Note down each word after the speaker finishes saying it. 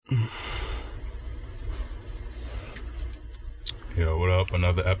Yo, what up?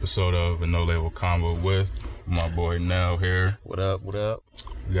 Another episode of a No Label Convo with my boy Nell here. What up? What up?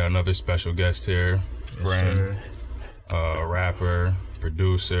 We got another special guest here, friend, rapper,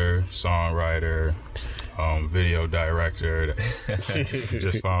 producer, songwriter, video director.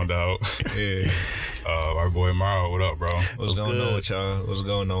 Just found out. Yeah. Our boy Mvrro. What up, bro? What's going on with y'all? What's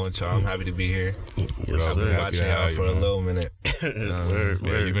going on with y'all? I'm happy to be here. Yes, I've been sir. watching y'all for a little minute.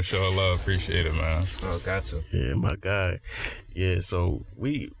 Word. You been showing love. Appreciate it, man. Oh, got to. Yeah, my guy. Yeah, so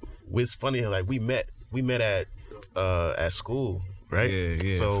it's funny, like we met at school, right?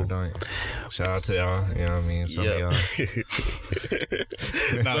 Yeah. So shout out to y'all. You know what I mean? Some of y'all.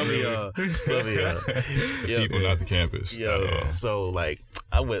 Some of y'all. People not the campus. Yeah. So like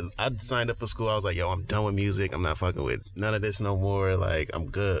I signed up for school. I was like, yo, I'm done with music. I'm not fucking with none of this no more. Like, I'm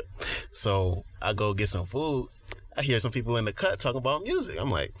good. So I go get some food. I hear some people in the cut talking about music.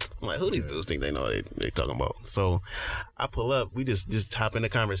 I'm like, who these dudes think they know they talking about? So I pull up. We just hop in the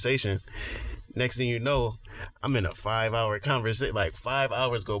conversation. Next thing you know, I'm in a 5-hour conversation. Like 5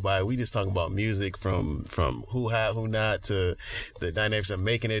 hours go by. We just talking about music from who have, who not, to the dynamics of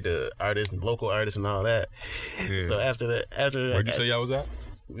making it, the artists and local artists and all that. Yeah. So after that, where'd you say y'all was at?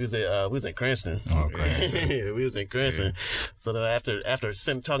 We was in Cranston. Oh, Cranston. We was in Cranston. Yeah. So then after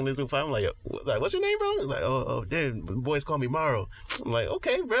talking to this dude, I'm like, what's your name, bro? He's like, oh, damn, the boys call me Mvrro. I'm like,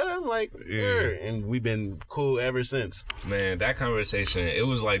 okay, bro. I'm like, yeah. And we've been cool ever since. Man, that conversation, it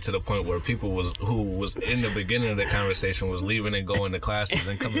was like to the point where people who was in the beginning of the conversation was leaving and going to classes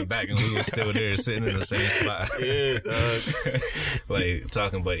and coming back, and we were still there sitting in the same spot. Yeah, dog. Like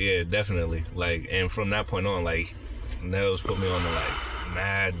talking, but yeah, definitely. Like, and from that point on, like, Nels put me on the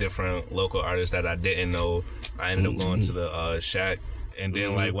mad different local artists that I didn't know. I ended up going to the Shack, and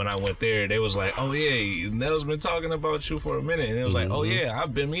then like when I went there, they was like, "Oh yeah, Nell's been talking about you for a minute," and it was like, "Oh yeah,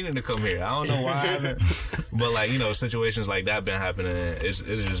 I've been meaning to come here. I don't know why I haven't," but like, you know, situations like that been happening, and it's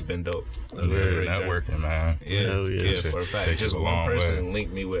just been dope. Networking, man. Yeah, for a fact. Just one person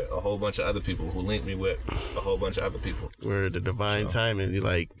linked me with a whole bunch of other people who linked me with a whole bunch of other people. Where the divine timing, you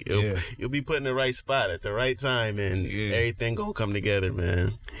like, you'll be put in the right spot at the right time, and everything gonna come together,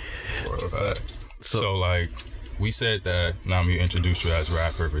 man. For a fact. So like, we said that now you introduced you as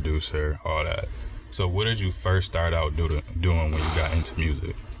rapper, producer, all that. So what did you first start out doing when you got into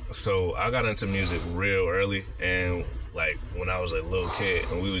music? So I got into music real early, and like when I was a little kid,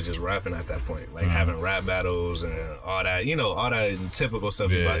 and we was just rapping at that point, like having rap battles and all that, you know, all that typical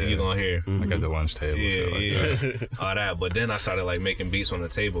stuff you're gonna hear. Like at the lunch table. That. All that. But then I started like making beats on the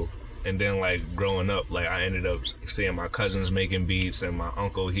table. And then, like, growing up, like, I ended up seeing my cousins making beats, and my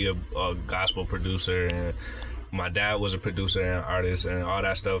uncle, he a gospel producer, and my dad was a producer and artist and all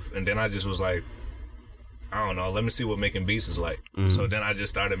that stuff. And then I just was like, I don't know, let me see what making beats is like. So then I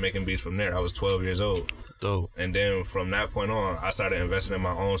just started making beats from there. I was 12 years old. Dope. And then from that point on, I started investing in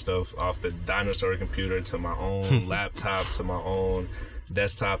my own stuff, off the dinosaur computer to my own laptop to my own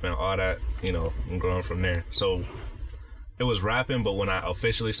desktop and all that, you know, and growing from there. So it was rapping, but when I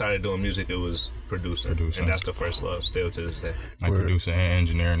officially started doing music, it was producing. And that's the first love, still to this day. Like producing and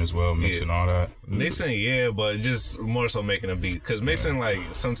engineering as well, mixing all that? Mixing, but just more so making a beat. Because mixing, like,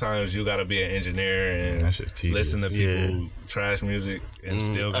 sometimes you got to be an engineer and listen to people trash music and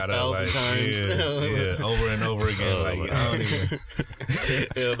still got to, like, over and over again. Like, I don't even...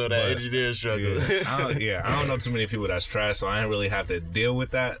 Hell no, that engineer struggle. I don't know too many people that's trash, so I didn't really have to deal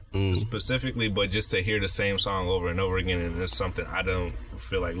with that specifically, but just to hear the same song over and over again, and it's something I don't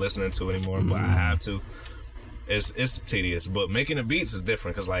feel like listening to anymore, but I have to. It's tedious, but making the beats is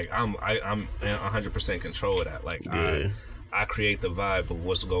different, because like I'm in 100% control of that. Like I create the vibe of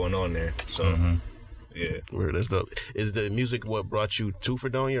what's going on there. So Word, that's dope. Is the music what brought you to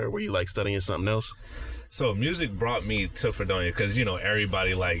Fredonia, or were you like studying something else? So music brought me to Fredonia, because, you know,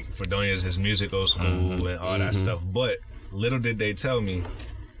 everybody like Fredonia is this musical school and all that stuff. But little did they tell me,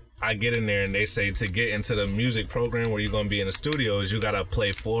 I get in there and they say to get into the music program where you're going to be in the studios, you got to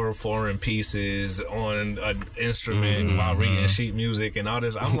play 4 foreign pieces on an instrument while reading sheet music and all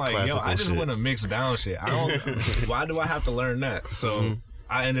this. I'm like, I just want to mix down shit. Why do I have to learn that? So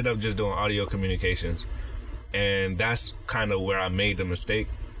I ended up just doing audio communications. And that's kind of where I made the mistake.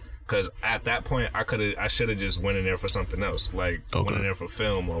 Because at that point, I should have just went in there for something else. Like, went in there for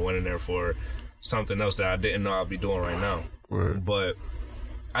film, or went in there for something else that I didn't know I'd be doing right now. Word. But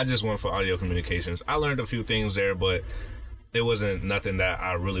I just went for audio communications. I learned a few things there, but it wasn't nothing that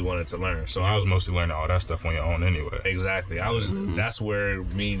I really wanted to learn. So I was mostly learning all that stuff on your own anyway. Exactly. That's where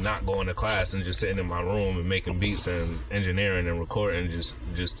me not going to class and just sitting in my room and making beats and engineering and recording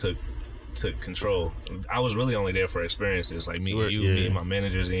just took took control. I was really only there for experiences, like me and you, me and my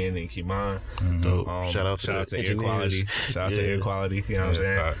managers Ian and Kiman. Shout out to Air Quality. Shout out to Air Quality. You know what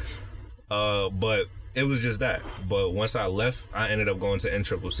I'm saying? But it was just that. But once I left, I ended up going to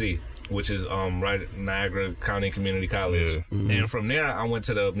NCCC, which is right at Niagara County Community College. And from there, I went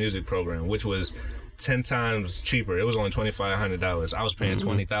to the music program, which was 10 times cheaper. It was only $2,500. I was paying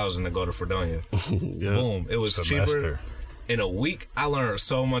 $20,000 to go to Fredonia. Boom. It was cheaper. In a week, I learned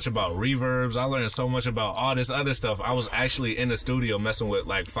so much about reverbs. I learned so much about all this other stuff. I was actually in the studio messing with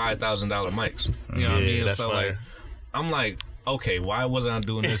like $5,000 mics. You know what I mean? That's so fire. like, I'm like, okay, why wasn't I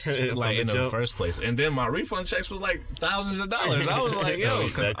doing this like in the first place? And then my refund checks was like thousands of dollars. I was like, yo,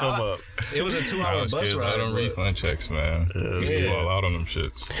 that come up. It was a 2-hour bus ride. I don't refund checks, man. Used to ball out on them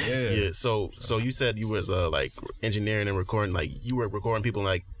shits. Yeah. So you said you was like engineering and recording, like you were recording people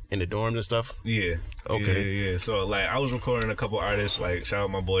like in the dorms and stuff? Yeah. Okay. Yeah. So like I was recording a couple artists, like shout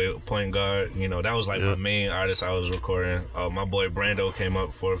out my boy Point Guard. You know, that was like my main artist I was recording. My boy Brando came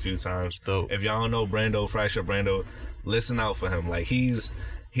up for a few times. Dope. If y'all don't know Brando, Fracture Brando, listen out for him. Like he's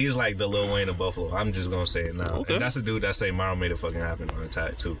like the Lil Wayne of Buffalo. I'm just gonna say it now. Okay. And that's a dude that say Mvrro made it fucking happen on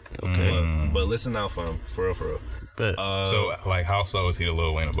attack too. Okay. But listen out for him, for real. Bet. So like, how so is he the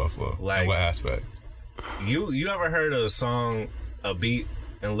Lil Wayne of Buffalo? Like, in what aspect? You ever heard a song, a beat,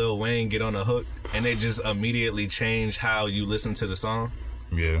 and Lil Wayne get on a hook, and they just immediately change how you listen to the song?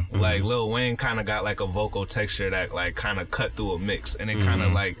 Yeah. Like Lil Wayne kind of got like a vocal texture that like kind of cut through a mix, and it kind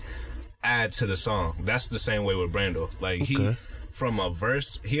of like add to the song. That's the same way with Brando. Like he, from a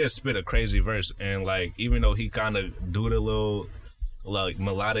verse, he has spit a crazy verse, and like even though he kind of do the little like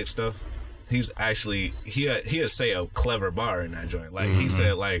melodic stuff, he's actually he had say a clever bar in that joint. Like he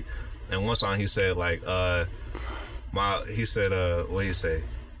said like in one song he said like what he say?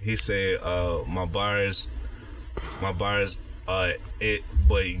 He said my bars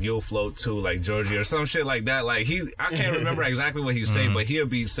but you'll float too like Georgia or some shit like that. Like I can't remember exactly what he say, but he'll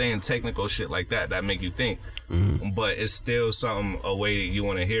be saying technical shit like that make you think. But it's still something, a way you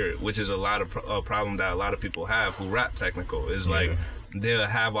want to hear it, which is a lot of a problem that a lot of people have who rap technical. Is like they'll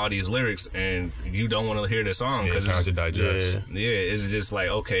have all these lyrics and you don't want to hear the song because it's hard to digest. It's just like,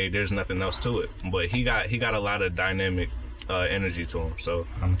 okay, there's nothing else to it. But he got a lot of dynamic energy to him, so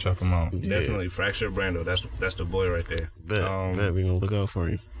I'm gonna check him out. Definitely Fracture Brando. That's the boy right there. Bet we gonna look out for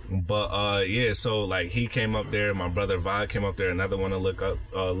you. But so like he came up there. My brother Vi came up there. Another one to look up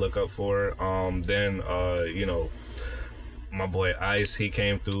for. Then you know, my boy Ice, he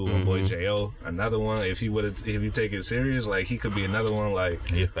came through. My boy Jo, another one. If you take it serious, like he could be another one. Like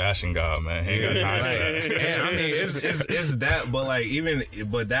he a fashion god, man. He ain't got time for that. And I mean, it's that, but like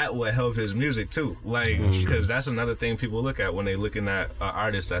but that would help his music too. Like because that's another thing people look at when they looking at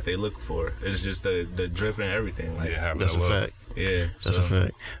artists that they look for. It's just the drip and everything. Like that's a fact. Yeah, that's a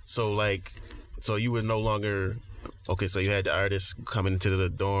fact. So you were no longer. Okay, so you had the artists coming into the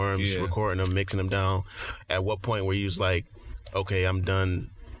dorms, recording them, mixing them down. At what point were you like, okay, I'm done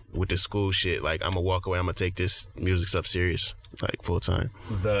with the school shit. Like, I'm gonna walk away. I'm gonna take this music stuff serious, like full time?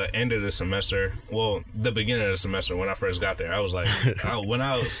 The end of the semester, well, the beginning of the semester when I first got there, I was like, when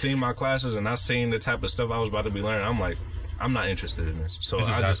I seen my classes and I seen the type of stuff I was about to be learning, I'm like, I'm not interested in this. So this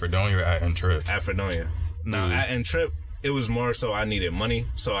is at Fredonia or at N-Trip? At Fredonia. Now, at N-Trip, it was more so I needed money,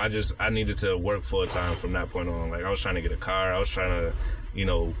 so I needed to work full time from that point on. Like I was trying to get a car, I was trying to, you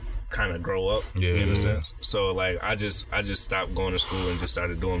know, kind of grow up in a sense. So like I just stopped going to school and just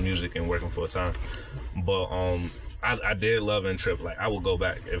started doing music and working full time. But I did love N-Trip. Like I will go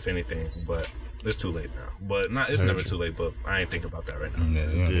back if anything, but it's too late now. But it's never too late. But I ain't think about that right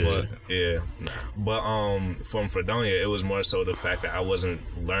now. But from Fredonia, it was more so the fact that I wasn't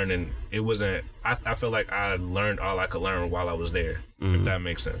learning. It wasn't. I feel like I learned all I could learn while I was there. If that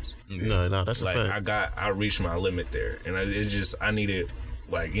makes sense. No, that's like a fact. I reached my limit there, and I needed,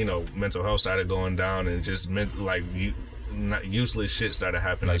 like, you know, mental health started going down, and just useless shit started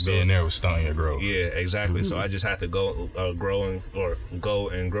happening. Like being there was stunting your growth. Yeah, exactly. So I just had to go and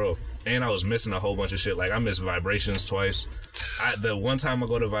grow. And I was missing a whole bunch of shit. Like I missed Vibrations twice. The one time I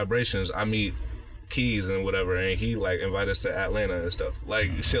go to Vibrations, I meet Keys and whatever, and he like invited us to Atlanta and stuff.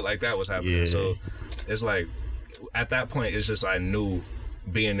 Like shit like that was happening. Yeah. So it's like at that point, it's just I knew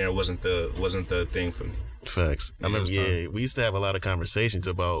being there wasn't the thing for me. Facts. I remember. We used to have a lot of conversations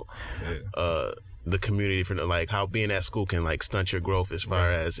about the community, for like how being at school can like stunt your growth as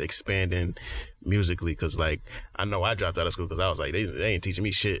far as expanding musically. Because like I know I dropped out of school because I was like they ain't teaching me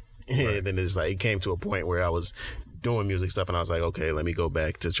shit. And then it's like it came to a point where I was doing music stuff and I was like, okay, let me go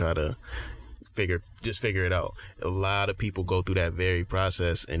back to try to figure it out. A lot of people go through that very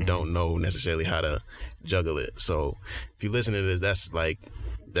process and don't know necessarily how to juggle it. So if you listen to this, that's like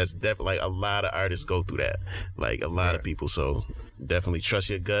that's definitely like a lot of artists go through that, like a lot of people. So definitely trust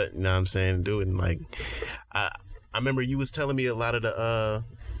your gut. You know what I'm saying? Do it. And like, I remember you was telling me a lot of the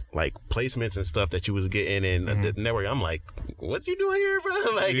like placements and stuff that you was getting in the network. I'm like, what you doing here, bro?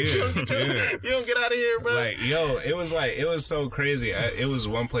 Like, you don't get out of here, bro. Like, yo, it was so crazy. It was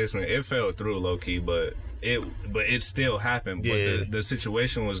one placement. It fell through low key, but it still happened. Yeah. But the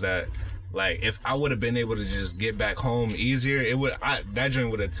situation was that, like, if I would have been able to just get back home easier, that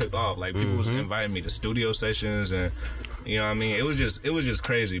joint would have took off. Like, people was inviting me to studio sessions, and you know what I mean. It was just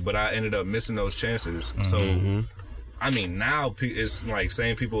crazy. But I ended up missing those chances. So. I mean, now it's like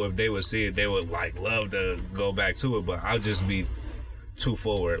same people, if they would see it, they would like love to go back to it, but I'll just be too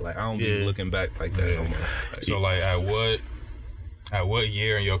forward. Like, I don't be looking back like that no more. Like, so like at what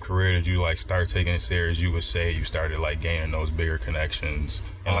year in your career did you like start taking it serious? You would say you started like gaining those bigger connections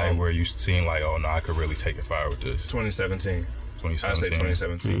and like where you seen like, oh no, I could really take it far with this. 2017. 2017. I say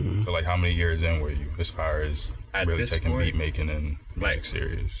 2017. So like how many years in were you as far as at really this taking point, beat making and music like,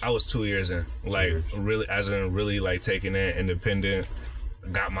 serious? I was 2 years in. Like really, as in really like taking it independent.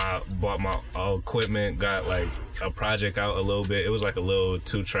 Bought my equipment, got like a project out a little bit. It was like a little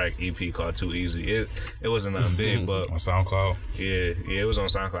 2-track EP called Too Easy. It wasn't nothing big, but on SoundCloud. Yeah, it was on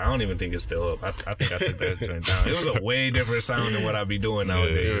SoundCloud. I don't even think it's still up. I think I took that joint down. It was a way different sound than what I be doing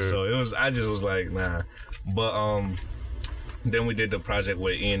nowadays. So I just was like, nah. But then we did the project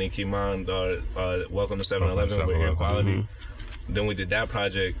with Ian and Kimon, Welcome to 7-Eleven with Air Quality. Then we did that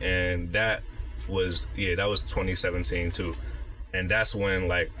project, and that was 2017 too. And that's when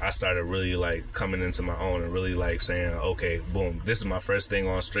like I started really like coming into my own and really like saying, okay, boom, this is my first thing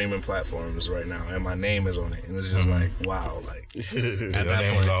on streaming platforms right now, and my name is on it, and it's just like, wow, like at that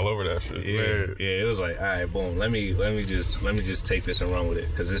point, was all over that shit. Yeah, it was like, all right, boom, let me just take this and run with it,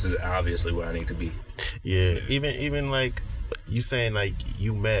 because this is obviously where I need to be. Yeah, even like you saying like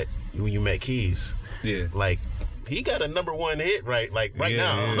when you met Keys, like he got a #1 hit right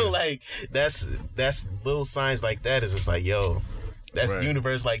now. Like that's little signs like that is just like, yo, that's the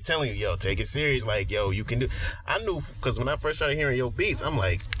universe like telling you, yo, take it serious. Like, yo, you can do. I knew, because when I first started hearing your beats, I'm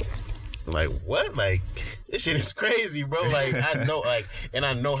like what? Like, this shit is crazy, bro. Like, I know, like, and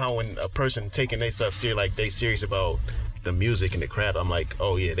I know how when a person taking their stuff serious, like they serious about the music and the craft, I'm like,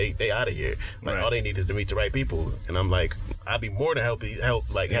 oh yeah, they out of here. Like, all they need is to meet the right people, and I'm like, I'd be more than happy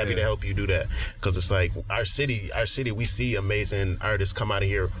to help you do that, because it's like our city, we see amazing artists come out of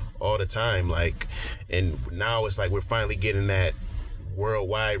here all the time, like, and now it's like we're finally getting that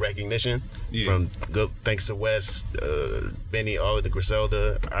worldwide recognition from thanks to Wes, Benny, all of the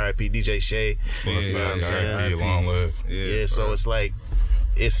Griselda, R.I.P. DJ Shay. You know what I'm saying? Long live. So it's like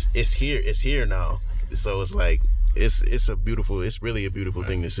it's here now. So it's like it's really a beautiful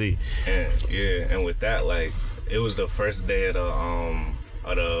thing to see. And with that, like, it was the first day of the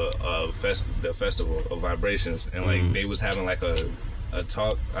festival of Vibrations, and like they was having like a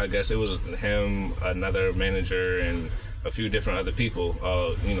talk. I guess it was him, another manager, and a few different other people,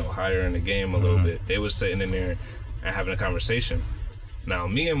 higher in the game a little bit. They was sitting in there and having a conversation. Now,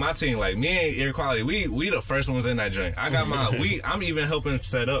 me and my team, like, me and Air Quality, we the first ones in that joint. I got I'm even helping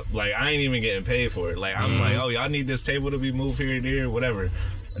set up. Like, I ain't even getting paid for it. Like, I'm like, oh, y'all need this table to be moved here and there, whatever.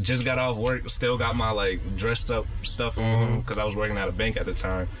 I just got off work, still got my, like, dressed up stuff on, because I was working at a bank at the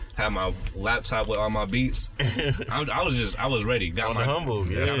time. Had my laptop with all my beats. I was ready. Got my humble.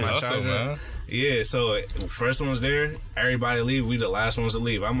 Got my charger, man. Yeah, so first one's there, everybody leave, we the last ones to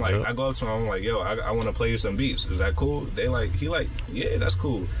leave. I'm like, I go up to him, I'm like, yo, I want to play you some beats. Is that cool? He like, yeah, that's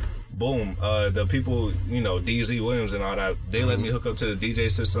cool. Boom. The people, DZ Williams and all that, they let me hook up to the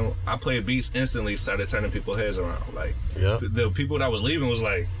DJ system. I played beats instantly, started turning people's heads around. Like, the people that was leaving was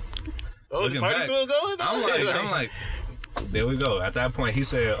like, oh, the party's still going? I'm like, there we go. At that point, he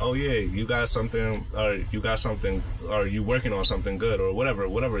said, oh yeah, you got something, or you working on something good, or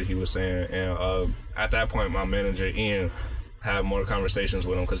whatever he was saying. And at that point, my manager, Ian, had more conversations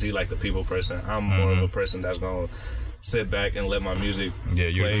with him, because he like the people person. I'm more of a person that's going to sit back and let my music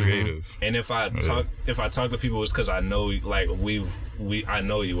you're play. Creative. And if I talk to people, it's because I know, like, I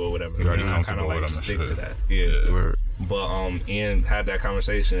know you or whatever. You're already I kind of like stick to that. Yeah. But Ian had that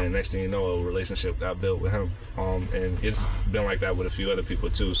conversation, and next thing you know, a relationship got built with him. And it's been like that with a few other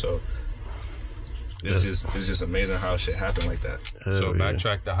people too. So it's just amazing how shit happened like that. So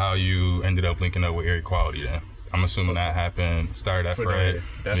backtrack to how you ended up linking up with Air Quality then. I'm assuming that started at Fred.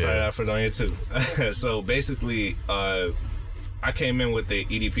 That started at Fredonia too. So basically, I came in with the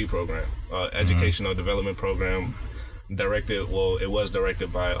EDP program, Educational Development Program. It was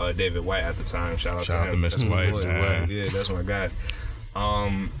directed by David White at the time. Shout out to him. Mr. White. Yeah, that's my guy.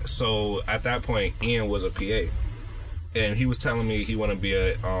 So at that point, Ian was a PA. and he was telling me he wanted to be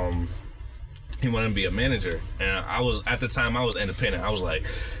a manager, and I was at the time I was independent. I was like,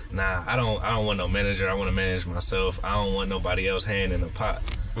 nah, I don't want no manager. I want to manage myself. I don't want nobody else hand in the pot.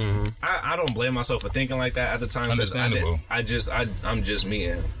 I don't blame myself for thinking like that at the time, because I'm just me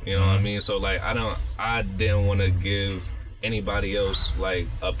and him, you know what I mean? So like I didn't want to give anybody else like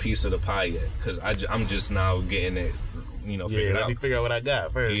a piece of the pie yet, because I'm just now getting it, figured out. Let me figure out what I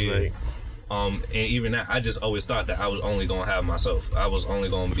got first. Like. And even that, I just always thought that I was only gonna have myself. I was only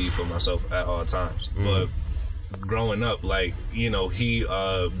gonna be for myself at all times. But growing up, like, he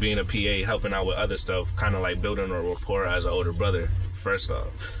being a PA, helping out with other stuff, kind of like building a rapport as an older brother. First off,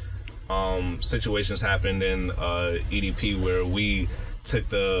 situations happened in EDP where we took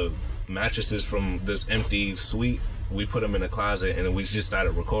the mattresses from this empty suite. We put them in a closet and we just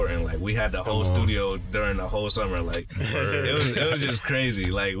started recording. Like, we had the whole studio during the whole summer. Like, it was just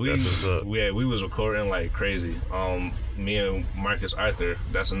crazy. Like, we was recording like crazy. Me and Marcus Arthur,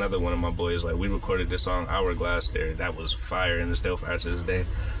 that's another one of my boys. Like, we recorded this song Hourglass there. That was fire, and it's still fire to this day.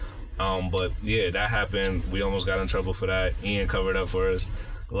 But yeah, that happened. We almost got in trouble for that. Ian covered up for us.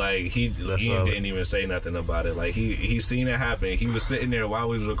 Like, Ian didn't even say nothing about it. Like, he seen it happen. He was sitting there while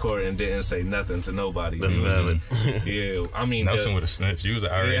we was recording and didn't say nothing to nobody. That's valid. Yeah, I mean, Nelson would have snitched. You was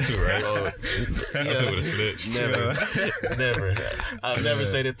an RA too, right? Nelson would have snitched. Never. I'll never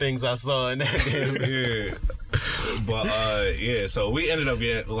say the things I saw in that. But so we ended up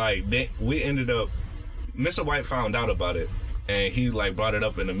Mr. White found out about it. And he like brought it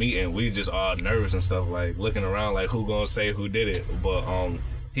up in the meeting. We just all nervous and stuff, like looking around like who gonna say who did it. But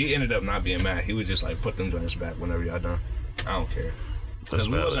he ended up not being mad. He was just like, put them joints back whenever y'all done. I don't care. Because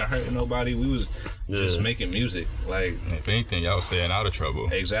we wasn't hurting nobody. We was just making music. Like, if anything, y'all was staying out of trouble.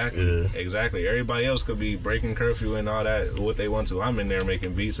 Exactly. Exactly. Everybody else could be breaking curfew and all that, what they want to. I'm in there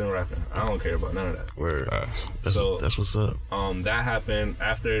making beats and rapping. I don't care about none of that. Word. That's what's up. That happened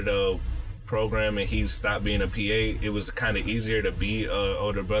after the program and he stopped being a PA. It was kind of easier to be an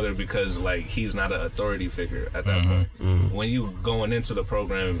older brother because like he's not an authority figure at that point. When you going into the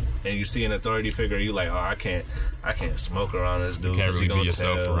program and you see an authority figure, you like, oh, I can't smoke around this dude. You can't really be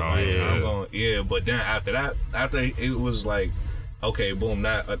yourself around. But then after it was like, okay, boom,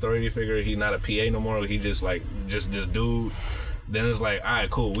 not authority figure. He not a PA no more. He just like just dude. Then it's like, all right,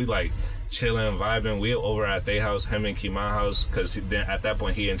 cool. We like chilling, vibing. We over at their house, him and Kiman house, because then at that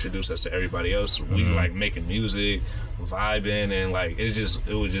point he introduced us to everybody else. We like making music, vibing, and like it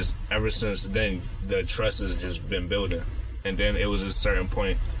was just ever since then the trust has just been building. And then it was a certain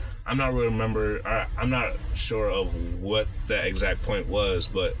point. I'm not sure of what the exact point was,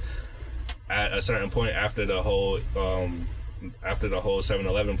 but at a certain point after the whole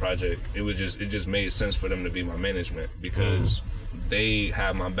 7-Eleven project, it just made sense for them to be my management because they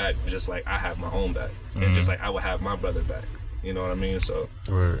have my back just like I have my own back, and just like I would have my brother back. You know what I mean? So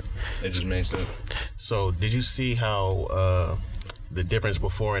it just made sense. So did you see how the difference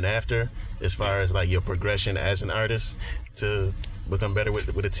before and after, as far as like your progression as an artist to become better with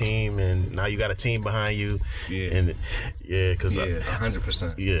a team, and now you got a team behind you? And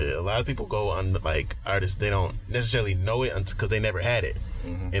 100%. Yeah, a lot of people go on like artists, they don't necessarily know it because they never had it,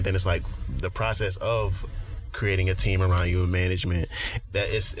 and then it's like the process of creating a team around you and management, that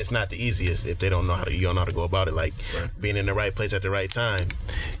it's not the easiest if you don't know how to go about it. Like being in the right place at the right time.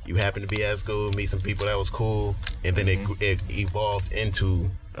 You happen to be at school, meet some people that was cool, and then it evolved into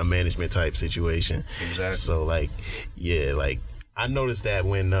a management type situation. Exactly. So like I noticed that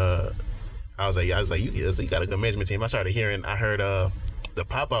when I was like, you got a good management team. I heard the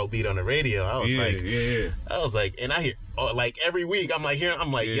pop out beat on the radio. I was like, and I hear like every week I'm like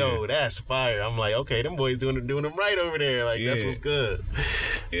yo, that's fire. I'm like, okay, them boys doing them right over there. Like that's what's good.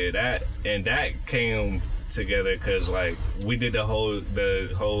 Yeah, that came together because like we did the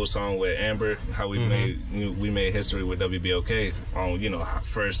whole song with Amber, how we made history with WBLK on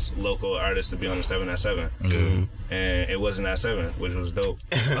first local artist to be on the 7 at 7, and it wasn't at 7, which was dope.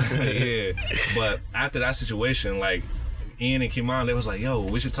 But after that situation, like Ian and Kiman, they was like, yo,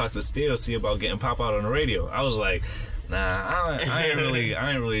 we should talk to Steel, see about getting Pop Out on the radio. I was like, nah, I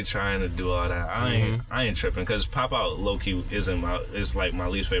ain't really trying to do all that. I ain't tripping, because Pop Out low key it's like my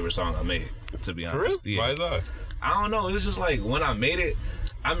least favorite song I made, to be honest. For real? Yeah. Why is that? I don't know. It's just like when I made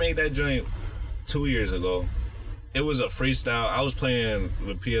that joint 2 years ago. It was a freestyle. I was playing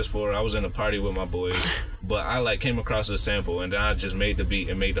the PS4. I was in a party with my boys, but I like came across a sample and then I just made the beat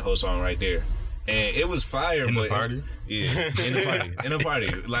and made the whole song right there. And it was fire. In the party? Yeah, in the party. In the party.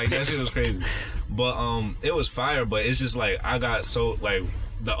 Like, that shit was crazy. But it was fire, but it's just like I got so, like,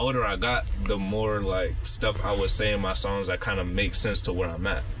 the older I got, the more, like, stuff I would say in my songs that kind of make sense to where I'm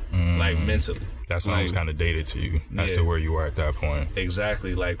at. Like, mentally. That sounds kind of dated to you as to where you were at that point.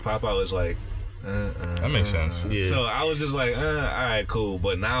 Exactly. Like Pop Out was like, that makes sense. Yeah. So I was just like, all right, cool.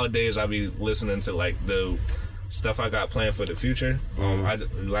 But nowadays I be listening to like the stuff I got planned for the future.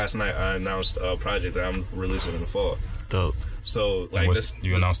 Last night I announced a project that I'm releasing in the fall. Dope. So like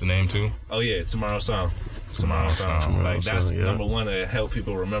you announced the name too? Oh yeah, Tomorrow's Song. Like that's number one to help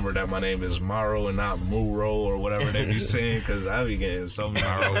people remember that my name is Mvrro and not Mvrro or whatever they be saying, because I be getting so many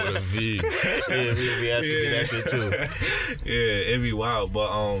Mvrro with a V. Yeah, we be asking me that shit too. Yeah, it be wild, but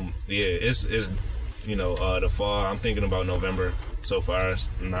yeah, it's the fall. I'm thinking about November so far. It's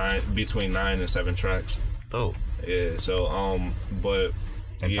between 9 and 7 tracks. Dope. Yeah, so but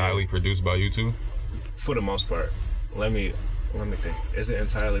entirely produced by you two? For the most part. Let me think. Is it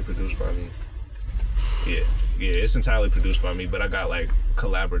entirely produced by me? Yeah, it's entirely produced by me, but I got like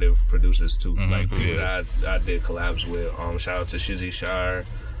collaborative producers too, like people that I did collabs with. Shout out to Shizzy Shire,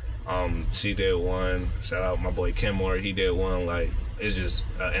 she did one. Shout out my boy Kenmore, he did one. Like it's just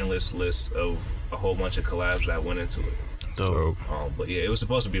an endless list of a whole bunch of collabs that went into it. Dope. But yeah, it was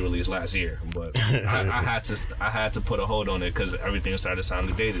supposed to be released last year, but I had to put a hold on it because everything started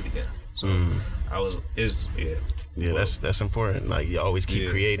sounding dated again. So Yeah, that's important. Like you always keep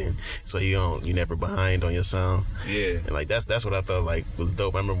creating, so you never behind on your sound. Yeah, and like that's what I thought like was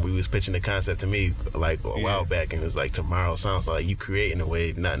dope. I remember we was pitching the concept to me like a while back, and it was like Tomorrow sounds like you creating a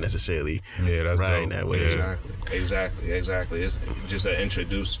wave, not necessarily that's riding dope. that wave. Exactly. It's just an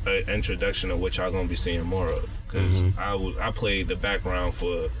introduction of what y'all gonna be seeing more of. Because I played the background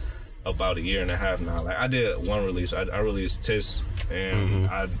for about a year and a half now. Like I did one release. I released Tis, and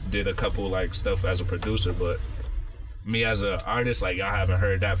I did a couple like stuff as a producer, but me as an artist, like y'all haven't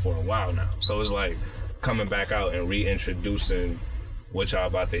heard that for a while now. So it's like coming back out and reintroducing what y'all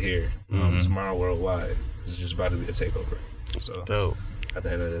about to hear. Tomorrow Worldwide is just about to be a takeover. So dope. At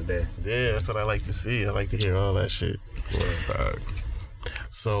the end of the day, yeah, that's what I like to see. I like to hear all that shit.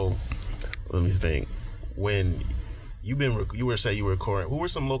 So let me think. When you were recording, who were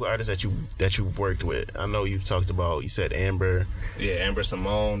some local artists that you've worked with? I know you've talked about. You said Amber. Yeah, Amber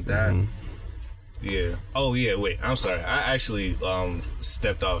Simone. That. Yeah. Oh yeah. Wait. I'm sorry. I actually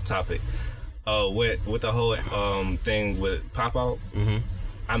stepped off topic. With the whole thing with Pop Out.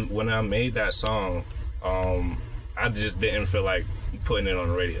 When I made that song, I just didn't feel like putting it on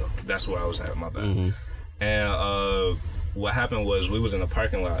the radio. That's where I was at. My bad. And what happened was we was in a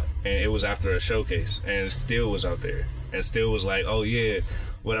parking lot, and it was after a showcase, and Steele was out there, and Steele was like, "Oh yeah,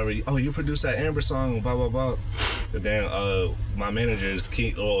 whatever. Oh, you produced that Amber song, blah blah blah." But then my manager's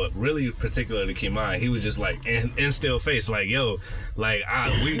really particularly Kane, he was just like in still face, like, "Yo, like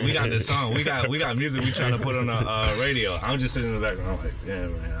we got this song, we got music we trying to put on the radio." I'm just sitting in the background, I'm like, "Yeah,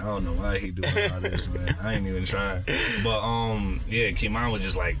 man, I don't know why he doing all this, man. I ain't even trying." But yeah, Kane was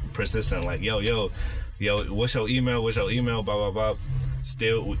just like persistent, like, yo, what's your email, blah blah blah.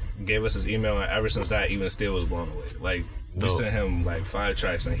 Still gave us his email, and ever since that, even Still was blown away. Like we sent him like 5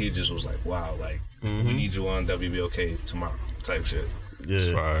 tracks, and he just was like, "Wow, like we need you on WBLK tomorrow," type shit. Yeah,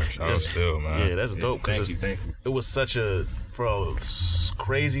 Shout out Still, man. Yeah, that's dope. Thank you. It was such for a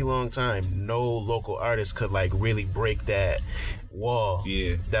crazy long time, no local artist could like really break that wall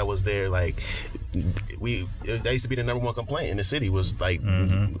that was there. Like that used to be the number one complaint in the city was like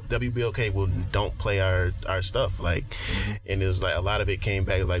WBLK don't play our stuff, like and it was like a lot of it came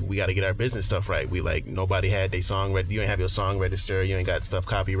back like we got to get our business stuff right. We like nobody had their song ready. You ain't have your song registered, you ain't got stuff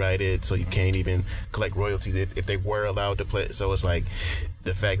copyrighted, so you can't even collect royalties if they were allowed to play. So it's like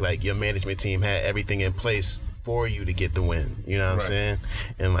the fact like your management team had everything in place for you to get the win, you know what I'm saying?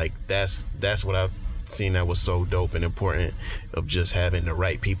 And like that's what I've seen that was so dope and important, of just having the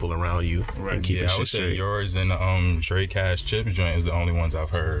right people around you and keeping shit straight. I would say yours and Dre Cash Chips joint is the only ones I've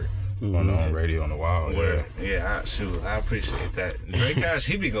heard on the radio on the wild. I appreciate that. Dre Cash,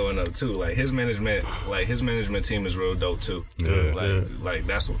 he be going up too. Like his management team is real dope too. Like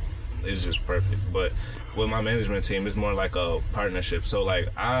that's it's just perfect. But with my management team, it's more like a partnership. So like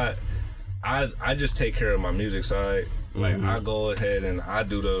I just take care of my music side. Like I go ahead and I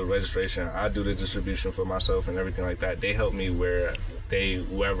do the registration, I do the distribution for myself and everything like that. They help me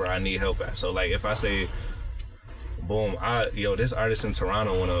wherever I need help at. So like if I say, boom, this artist in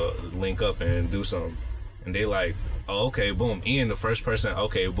Toronto wanna link up and do something, and they like, oh okay, boom, Ian the first person,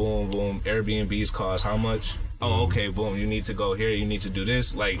 okay, boom, Airbnb's cost how much? Oh okay, boom, you need to go here, you need to do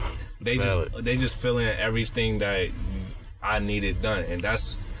this. Like they just fill in everything that I needed done,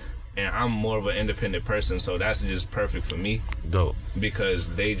 and I'm more of an independent person, so that's just perfect for me. Dope.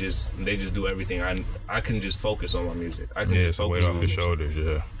 Because they just do everything. I can just focus on my music. I can just focus off your shoulders,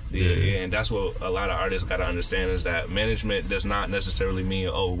 Yeah, and that's what a lot of artists gotta understand, is that management does not necessarily mean,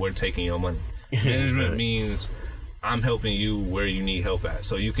 oh, we're taking your money. Management means I'm helping you where you need help at,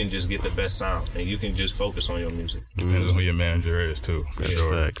 so you can just get the best sound and you can just focus on your music. Depends on who your manager is too. For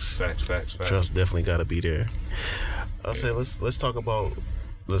sure. Facts. Trust definitely got to be there. I'll say let's talk about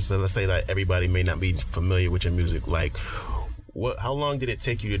let's say that everybody may not be familiar with your music. Like, how long did it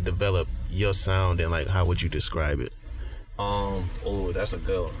take you to develop your sound, and like how would you describe it? That's a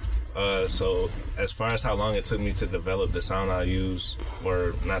good one. So as far as how long it took me to develop the sound I use,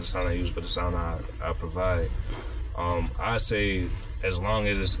 or not the sound I use, but the sound I provide, I say as long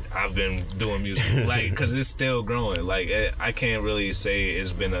as I've been doing music, like, because it's still growing. Like, I can't really say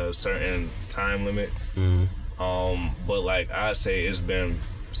it's been a certain time limit. But like I say, it's been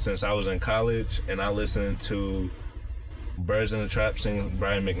since I was in college, and I listened to Birds in the Trap sing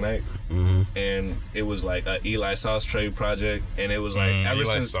Brian McKnight, and it was like a Eli Sauce Trade project, and it was like ever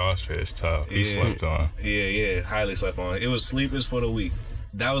Eli since Sauce Trade is tough. He slept on. Yeah, highly slept on. It was Sleep is for the Weak.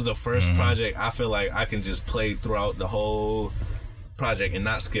 That was the first project I feel like I can just play throughout the whole project and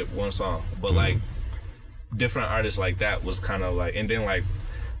not skip one song. But like different artists like that was kind of like, and then like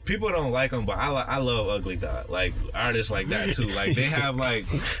people don't like them, but I love Ugly God. Like artists like that too. Like they have like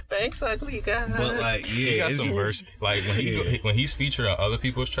Thanks, Ugly God. But like He got some verse. Like when he's featured on other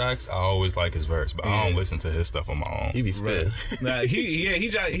people's tracks, I always like his verse, but I don't listen to his stuff on my own. He be spitting. Nah,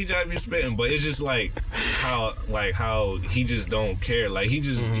 he drive me spitting, but it's just like how he just don't care. Like he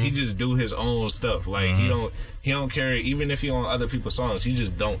just do his own stuff. Like he don't care, even if he on other people's songs. He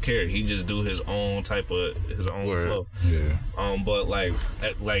just don't care. He just do his own type of flow. Yeah. But like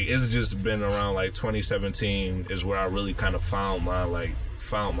it's just been around like 2017 is where I really kind of found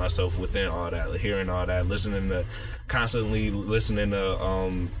myself within all that, like, hearing all that, constantly listening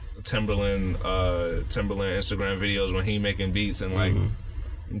to Timberland Instagram videos when he making beats, and like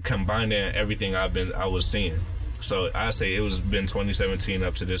combining everything I was seeing. So I say it was been 2017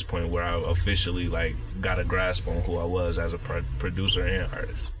 up to this point where I officially like got a grasp on who I was as a producer and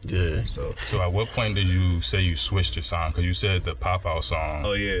artist. Yeah. So at what point did you say you switched your song? Because you said the Pop Out song.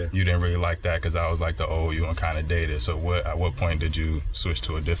 Oh yeah. You didn't really like that because I was like the old you and kind of dated. So at what point did you switch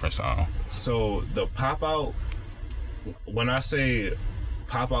to a different song? So the Pop Out, when I say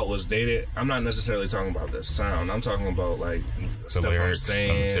Pop Out was dated, I'm not necessarily talking about the sound. I'm talking about like The stuff lyrics, I'm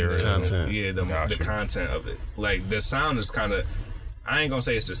saying, some content. Yeah, the content of it. Like the sound is kind of, I ain't gonna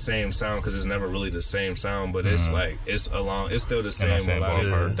say it's the same sound because it's never really the same sound, but it's like it's still the same. A lot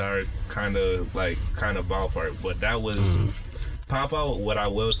of dark kind of ballpark. But that was Pop Out. What I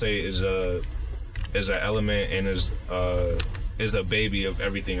will say is an element and is a baby of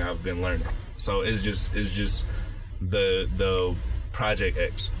everything I've been learning. So it's just the Project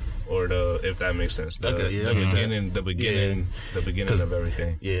X, or if that makes sense, the beginning of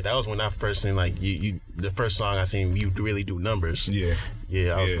everything. Yeah, that was when I first seen like you the first song I seen you really do numbers. Yeah,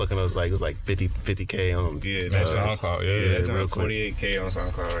 I was looking. It was like 50K on. Yeah, that SoundCloud. Yeah, real 48K on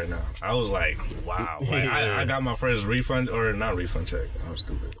SoundCloud right now. I was like, wow. Like I got my first refund, or not refund check. I'm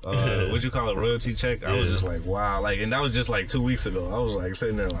stupid. What you call it, royalty check? I was just like, wow. Like, and that was just like 2 weeks ago. I was like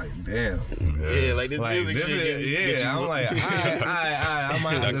sitting there like, damn. Yeah, like this music shit. I'm like, I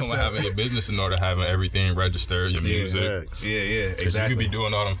might have to come having your business in order, having everything registered, your music. Yeah, exactly. You could be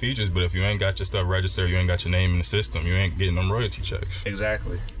doing all them features, but if you ain't got your stuff registered, you ain't got your name in the system, you ain't getting them royalty checks. Exactly.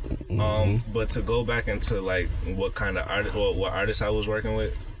 But to go back into like what kind of what artists I was working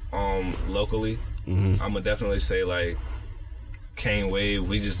with locally, I'm gonna definitely say like Kane Wave.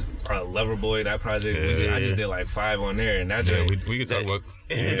 We just Loverboi, that project. I just did like 5 on there, and that we could talk about.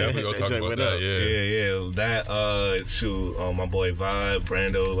 We definitely gonna talk about that. Yeah. That my boy Vibe,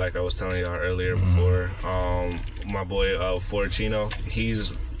 Brando, like I was telling y'all earlier before. My boy Fortino,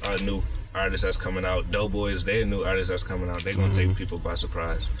 he's a new artist that's coming out. Doughboys, they're a new artist that's coming out. They're gonna take people by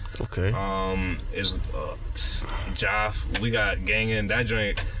surprise. Okay. Is Joff. We got Gangin'. That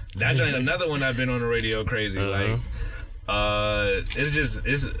joint. Another one I've been on the radio crazy. Like, my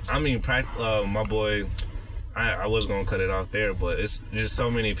boy. I was gonna cut it off there, but it's just so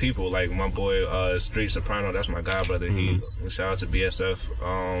many people. Like my boy Street Soprano, that's my god brother. He shout out to BSF.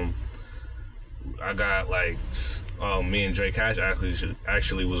 I got like me and Drake Cash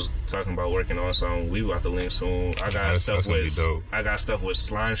actually was talking about working on something. We about to link soon. I got stuff with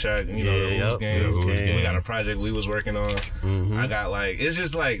Slime Shack, the Who's Games. We got a project we was working on. I got like, it's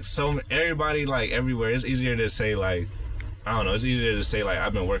just like everybody like everywhere. It's easier to say like, I don't know. It's easier to say like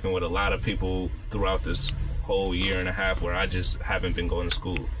I've been working with a lot of people throughout this whole year and a half where I just haven't been going to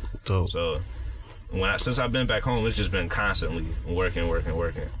school. So since I've been back home, it's just been constantly working.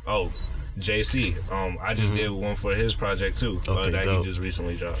 Oh, JC, I just did one for his project too. That he just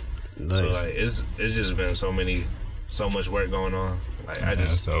recently dropped. Nice. So like it's just been so many so much work going on. Like I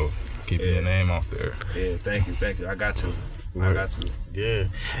just that's dope. Keeping your name out there. Yeah, thank you. I got to. Yeah,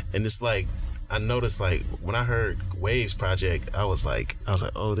 and it's like I noticed like when I heard Waves project, I was like,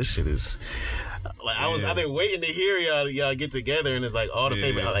 oh, this shit is. Like I've been waiting to hear y'all get together, and it's like all the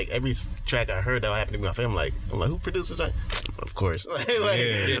favorite, like every track I heard that happened to me, my family, I'm like, who produces that? Of course.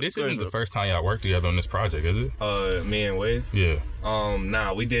 This isn't the first time y'all worked together on this project, is it? Me and Wave. Yeah.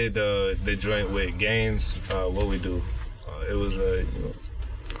 Nah, we did the joint with Gaines. What we do? It was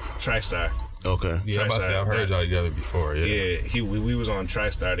Trackstar. Okay. Yeah, I've heard y'all together before. Yeah. Yeah. We was on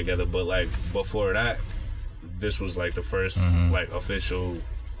Trackstar together, but like before that, this was like the first like official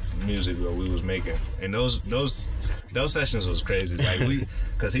music that we was making, and those sessions was crazy. Like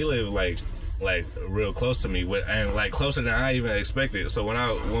cause he lived like real close to me, and like closer than I even expected. So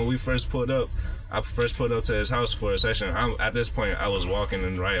when we first pulled up, I pulled up to his house for a session. At this point, I was walking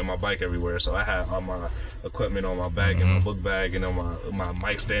and riding my bike everywhere, so I had all my equipment on my back and my book bag and on my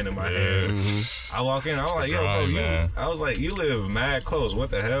mic stand in my hand. I walk in, I was like, yo, bro, I was like, you live mad close.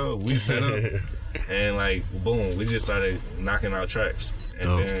 What the hell? We set up, and like, boom, we just started knocking out tracks.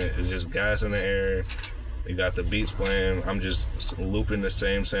 And then it's just gas in the air. We got the beats playing. I'm just looping the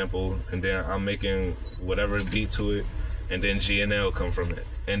same sample, and then I'm making whatever beat to it, and then G&L come from it,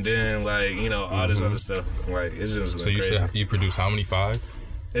 and then like all this other stuff. Like it's just so you crazy. said you produced how many? 5?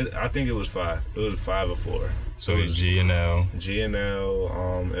 I think it was 5. It was 5 or 4. So it was G&L.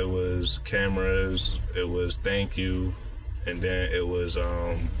 It was Cameras. It was Thank You, and then it was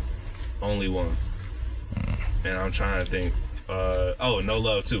Only One. And I'm trying to think. No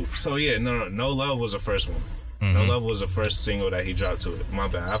Love too. So yeah, No Love was the first one. No Love was the first single that he dropped to it. My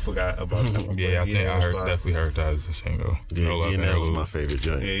bad, I forgot about that one. Yeah, I think I definitely heard that as a single. Yeah, G&L was my favorite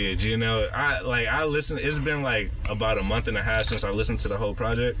joint. Yeah, G&L. I listened. It's been like about a month and a half since I listened to the whole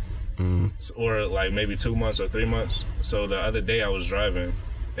project, or like maybe 2 months or 3 months. So the other day I was driving,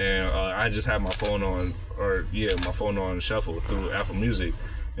 and I just had my phone on, my phone on shuffle through Apple Music,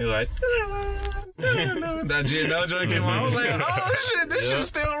 and like. That G&L joint came on. I was like, oh shit, this shit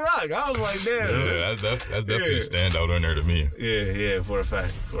still rock. I was like, damn. Yeah, that's definitely a standout on there to me. Yeah, for a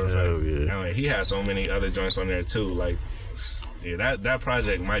fact. Yeah. I mean, he has so many other joints on there too. Like, yeah, that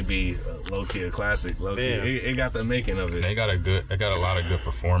project might be low key a classic. Low key, it got the making of it. They got a lot of good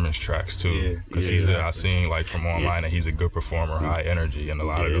performance tracks too. Because I seen like from online that he's a good performer, high energy, and a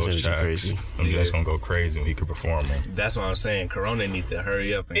lot of those tracks. I'm just gonna go crazy when he could perform them. That's what I'm saying. Corona need to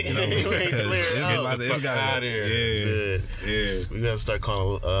hurry up and it's got out here. Yeah. We gotta start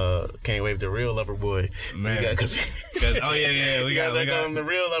calling Kane Wave the real Loverboi. Man, we gotta call him the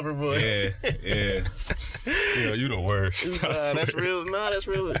real Loverboi. Yeah. You the worst. That's real. That's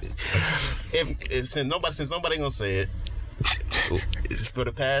real. Since nobody gonna say it, for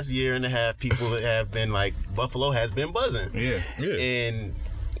the past year and a half, people have been like, Buffalo has been buzzing. Yeah. And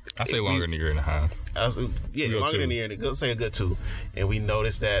I say longer than a year and a half. Longer than a year. Go say a good 2. And we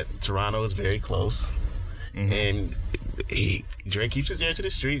noticed that Toronto is very close. And Drake keeps his ear to the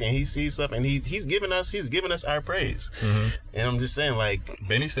street, and he sees stuff, and he's giving us our praise. And I'm just saying, like,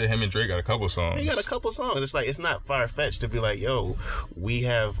 Benny said him and Drake got a couple songs. He got a couple songs. It's like, it's not far fetched to be like, yo, we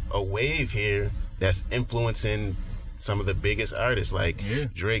have a wave here that's influencing some of the biggest artists. Like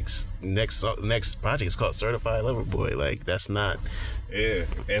Drake's next project is called Certified Lover Boy. Like, that's not. Yeah,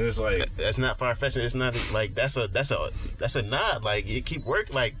 and it's like that's not far fetched. It's not like that's a nod. Like, you keep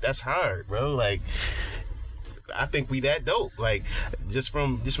working. Like, that's hard, bro. Like, I think we that dope. Like, just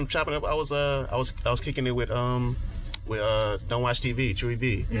from chopping up, I was kicking it with Don't Watch TV, Chewy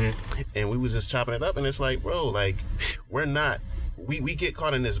B, and we was just chopping it up, and it's like, bro, like, we're not. We get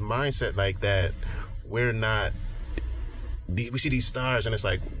caught in this mindset like that. We're not. We see these stars, and it's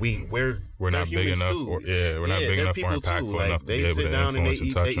like we're not big enough. We're not big enough or impactful like, enough to be able to influence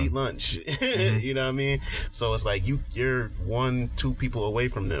and touch them. They eat lunch. You know what I mean? So it's like you're 1-2 people away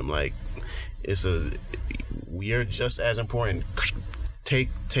from them. Like, you're just as important. Take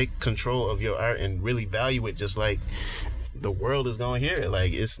control of your art and really value it, just like the world is gonna hear it.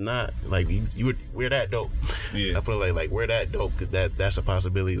 Like, it's not like we're that dope. I put it like we're that dope. That's a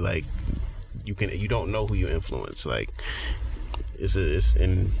possibility. Like, you don't know who you influence. Like, it's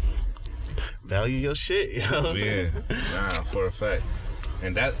in value your shit. You know? Yeah, for a fact.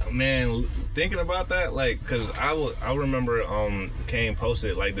 And that, man, thinking about that, like, cause I remember Kane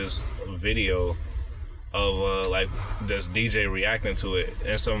posted like this video of like this DJ reacting to it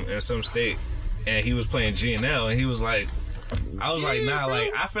in some state, and he was playing G&L, and he was like, I was like, nah, bro.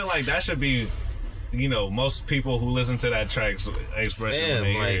 Like, I feel like that should be, most people who listen to that track's expression when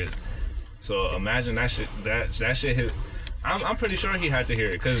they hear it. So imagine that shit hit I'm pretty sure he had to hear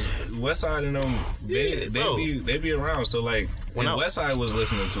it because Westside and them they be around. So like when Westside was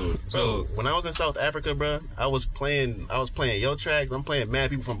listening to it. So when I was in South Africa, bro, I was playing your tracks. I'm playing mad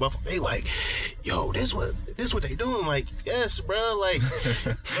people from Buffalo. They like, yo, this what they doing? Like, yes, bro. Like,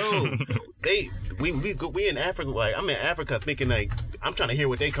 bro, we in Africa. Like, I'm in Africa thinking like I'm trying to hear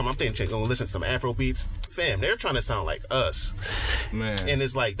what they come. I'm thinking gonna listen to some Afro beats. Fam, they're trying to sound like us, man. And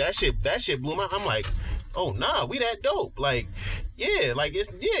it's like that shit blew my. I'm like, oh nah, we that dope. Like, yeah, like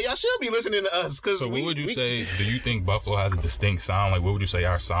y'all should be listening to us. Cause so what would you say? Do you think Buffalo has a distinct sound? Like, what would you say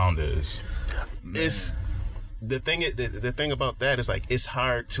our sound is? It's the thing about that is like it's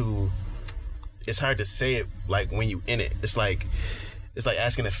hard to say it like when you in it. It's like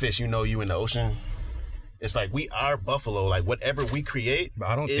asking a fish, you in the ocean. It's like we are Buffalo. Like whatever we create, but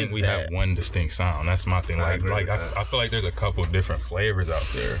I don't think we have one distinct sound. That's my thing. I feel like there's a couple different flavors out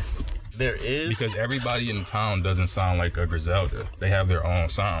there. There is, because everybody in town doesn't sound like a Griselda. They have their own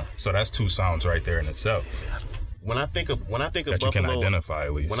sound. So that's two sounds right there in itself. When I think of that Buffalo, you can identify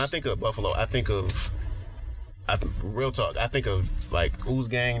at least. When I think of Buffalo, I think of real talk. I think of like Ooze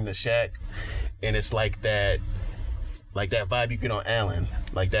Gang, The Shack, and it's like that vibe you get on Allen,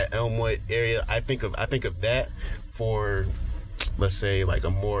 like that Elmwood area. I think of that for, let's say, like a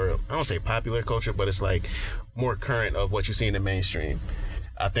more, I don't say popular culture, but it's like more current of what you see in the mainstream.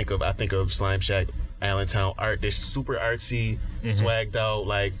 I think of Slime Shack, Allentown art. They're super artsy, swagged out,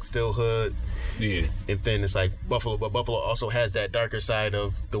 like still hood. Yeah. And then it's like Buffalo, but Buffalo also has that darker side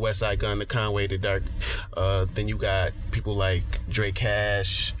of the West Side Gun, the Conway, the dark. Then you got people like Dre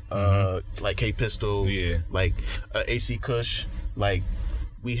Cash, like K Pistol, like AC Kush. Like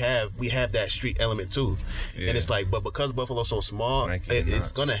we have that street element too. Yeah. And it's like, but because Buffalo's so small,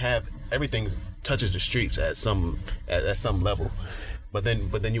 it's gonna have everything touches the streets at some level. But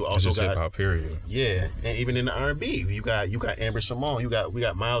then you also got hip-hop, period. Yeah, and even in the R&B, you got Amber Simone, we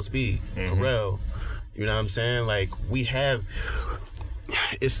got Miles B, Pharrell. You know what I'm saying? Like we have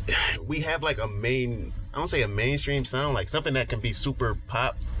like a main, I don't say a mainstream sound, like something that can be super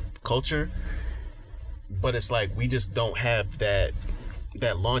pop culture, but it's like we just don't have that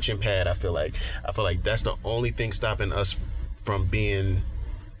launching pad. I feel like that's the only thing stopping us from being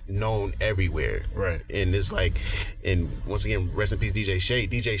known everywhere. Right. And it's like, and once again, rest in peace DJ Shay.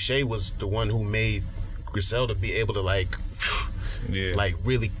 DJ Shay was the one who made Griselda be able to like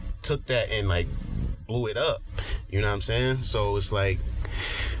really took that and like blew it up. You know what I'm saying? So it's like,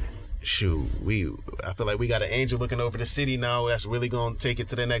 shoot, I feel like we got an angel looking over the city now that's really gonna take it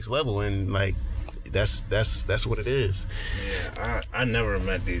to the next level, and like that's what it is. Yeah, I never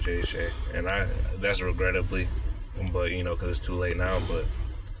met DJ Shay, and that's regrettably, but because it's too late now. But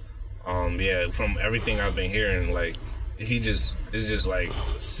from everything I've been hearing, like it's just like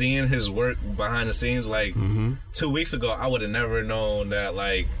seeing his work behind the scenes. Like 2 weeks ago, I would have never known that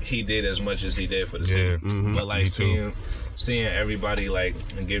like he did as much as he did for the city. But like seeing everybody like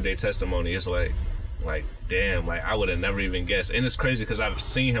and give their testimony, it's like damn, like I would have never even guessed. And it's crazy because I've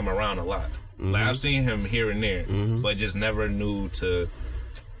seen him around a lot. Like I've seen him here and there, but just never knew to.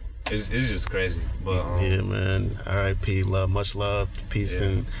 It's just crazy. But yeah, man. R.I.P. Much love, peace,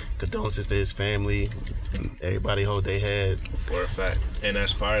 and condolences to his family. Everybody hold their head. For a fact. And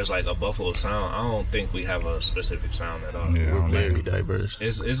as far as like a Buffalo sound, I don't think we have a specific sound at all. Yeah, we're very diverse.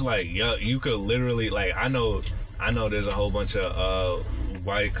 It's like you could literally like I know there's a whole bunch of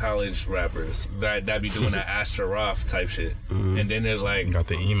white college rappers that be doing that Asher Roth type shit, and then there's like you got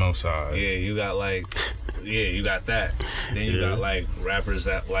the emo side. Yeah, you got like. Yeah, you got that. Then you got like rappers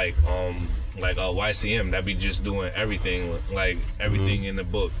that like YCM that be just doing everything, like everything in the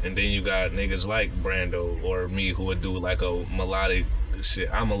book. And then you got niggas like Brando or me who would do like a melodic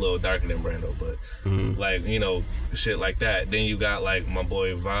shit. I'm a little darker than Brando, but like shit like that. Then you got like my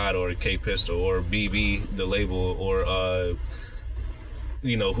boy Vod or K Pistol or BB the label or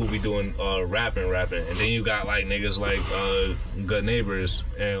who be doing rapping, and then you got like niggas like Good Neighbors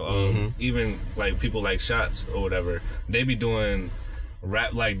and even like people like Shots or whatever. They be doing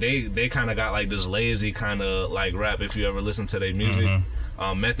rap like they kind of got like this lazy kind of like rap. If you ever listen to their music,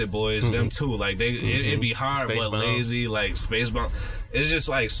 Method Boys, them too. Like it be hard but lazy, like Spacebound. It's just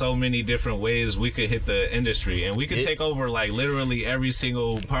like so many different ways we could hit the industry, and we could take over like literally every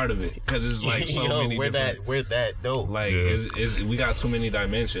single part of it because it's like so many. We're that dope. Like we got too many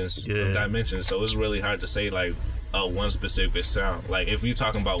dimensions. So it's really hard to say like one specific sound. Like if you're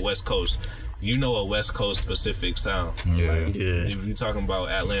talking about West Coast, you know a West Coast specific sound. Yeah. Like, if you're talking about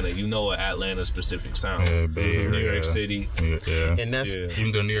Atlanta, you know an Atlanta specific sound. Yeah, Bay Area. New York City. Yeah. And that's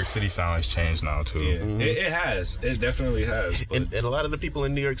Even though New York City sound has changed now too. Yeah. It has. It definitely has. But and a lot of the people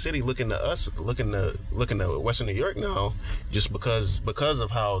in New York City looking to us, looking to Western New York now, just because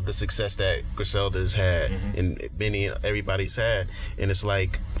of how the success that Griselda's had and Benny and everybody's had, and it's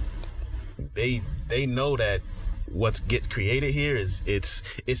like they know that what gets created here is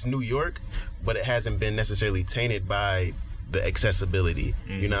it's New York, but it hasn't been necessarily tainted by the accessibility.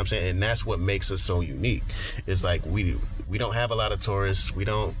 You know what I'm saying? And that's what makes us so unique. It's like we don't have a lot of tourists.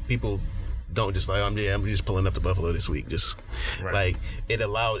 People don't just like I'm just pulling up to Buffalo this week. Just like it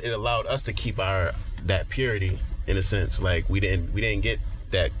allowed us to keep that purity in a sense. Like we didn't get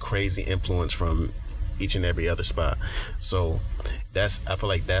that crazy influence from each and every other spot. So I feel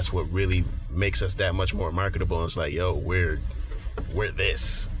like that's what really makes us that much more marketable. It's like, yo, we're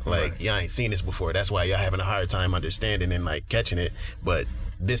this. Like, y'all ain't seen this before. That's why y'all having a hard time understanding and like catching it. But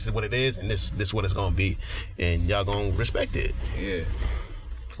this is what it is, and this is what it's gonna be, and y'all gonna respect it. Yeah.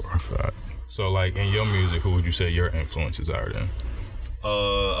 Perfect. So, like, in your music, who would you say your influences are then?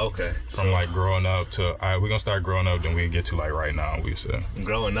 Okay. From like growing up to, all right, we're gonna start growing up, then we get to like right now. We say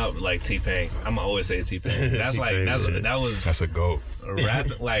growing up, like T-Pain. I'ma always say T-Pain. That's T-Pain, like that's a goat.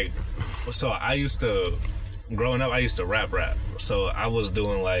 Rap. Like, so I used to rap. So I was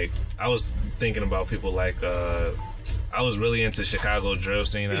thinking about people like I was really into Chicago drill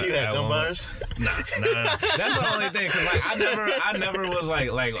scene. You had them bars? Nah. That's the only thing. Cause like I never was like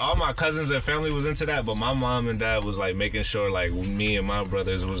all my cousins and family was into that, but my mom and dad was like making sure like me and my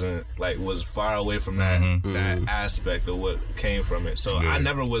brothers was far away from that aspect of what came from it. So I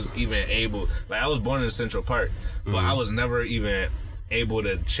never was even able. Like I was born in Central Park, but I was never even able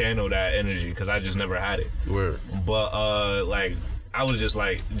to channel that energy because I just never had it. Word. But like I was just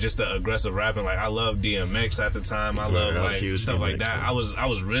the aggressive rapping. Like I loved DMX at the time. I loved like stuff DMX, like that. I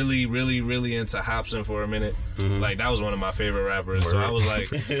was really, really, really into Hobson for a minute. Like that was one of my favorite rappers. Word. So I was like,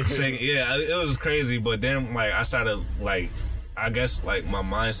 it was crazy. But then like I started like, I guess like my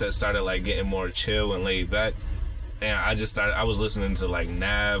mindset started like getting more chill and laid back. And I was listening to like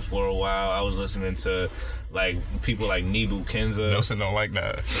Nav for a while. I was listening to like people like Nebu Kenza. Nelson don't like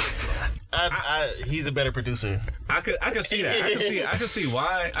that. He's a better producer. I could see that. I can see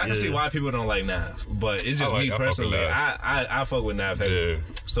why. I can see why people don't like Nav. But it's just me personally. I fuck with Nav heavy. Yeah.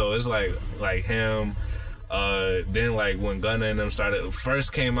 So it's like him. Then like when Gunna and them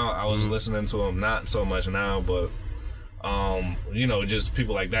first came out, I was listening to him. Not so much now, but you know, just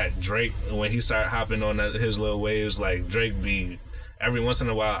people like that. Drake, when he started hopping on his little waves, like Drake be every once in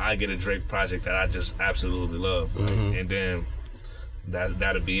a while I get a Drake project that I just absolutely love, and then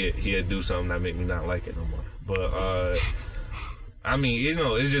that'll be it. He'll do something that make me not like it no more. But I mean, you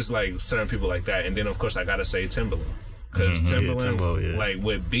know, it's just like certain people like that, and then of course I gotta say Timbaland, because Timbaland, like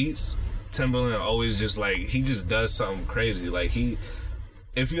with beats, Timbaland always just like he just does something crazy. Like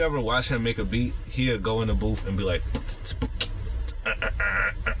if you ever watch him make a beat, he'll go in the booth and be like,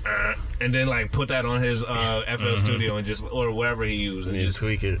 and then like put that on his FL Studio and just or wherever he used and just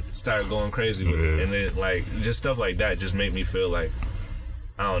tweak it, start going crazy with it, and then like just stuff like that just make me feel like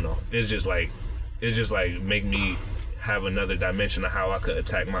I don't know. It's just like make me have another dimension of how I could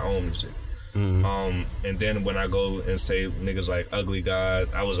attack my own music. And then when I go and say niggas like Ugly God,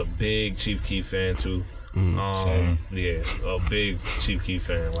 I was a big Chief Keef fan too. Yeah, a big Chief Keef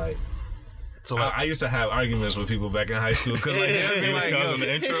fan. Like, so I used to have arguments with people back in high school because like he was on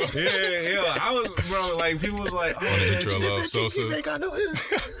the intro. Yeah, I was bro. Like people was like, oh, on the intro, Love Sosa.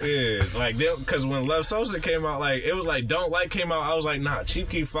 Yeah, like because when Love Sosa came out, like it was like Don't Like came out. I was like, nah, Chief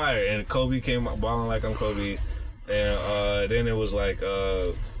Keef fire, and Kobe came out balling like I'm Kobe, and then it was like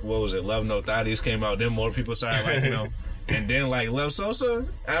what was it? Love No Thotties came out. Then more people started like And then like Love Sosa,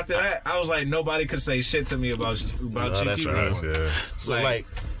 after that, I was like nobody could say shit to me about Chief Keef. Yeah. So like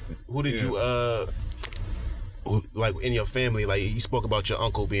who did you like in your family? Like you spoke about your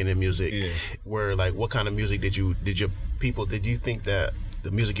uncle being in music. Yeah. Where like what kind of music did you think that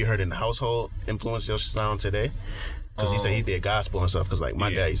the music you heard in the household influenced your sound today? Because he said he did gospel and stuff. Because like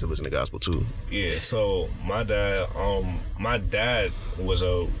my dad used to listen to gospel too. Yeah. So my dad was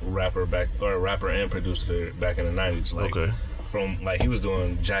a rapper and producer back in the 90s. Like, okay. From like he was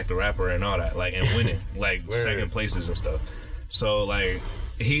doing Jack the Rapper and all that, like and winning like second places and stuff. So like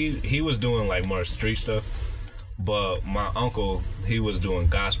he was doing like more street stuff, but my uncle, he was doing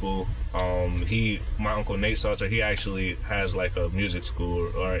gospel. My uncle Nate Salter, he actually has like a music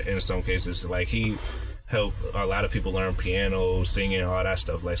school, or in some cases like he helped a lot of people learn piano, singing, all that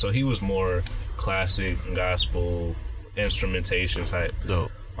stuff. Like so he was more classic gospel instrumentation type.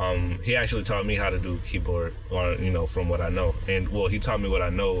 Dope. He actually taught me how to do keyboard, or from what I know. And well, he taught me what I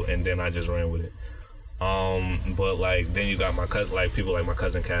know, and then I just ran with it. But like then you got my people like my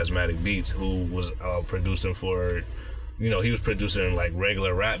cousin Charismatic Beats, who was producing for, he was producing like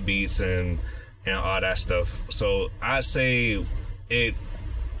regular rap beats and all that stuff. So I say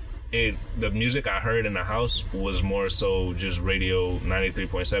the music I heard in the house was more so just radio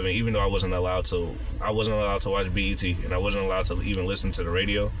 93.7, even though I wasn't allowed to watch BET, and I wasn't allowed to even listen to the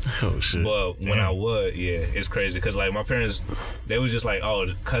radio. Oh shit. But when I would, it's crazy, because like my parents, they was just like,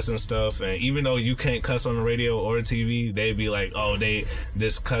 oh, cussing stuff, and even though you can't cuss on the radio or TV, they'd be like, oh,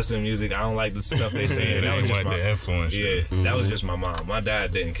 this cussing music, I don't like the stuff they saying. And that was just the influence. That was just my mom. My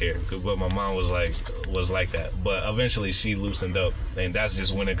dad didn't care, but my mom was like that. But eventually she loosened up, and that's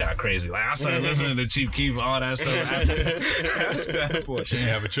just when it got crazy. Like I started listening to Chief Keef, all that stuff after that point. She didn't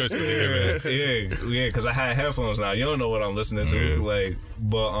have a choice but to hear it. Yeah, because I had headphones now. You don't know what I'm listening to.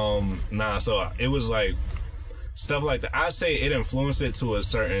 So it was like stuff like that. I'd say it influenced it to a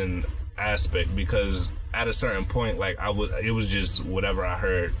certain aspect, because at a certain point, like it was just whatever I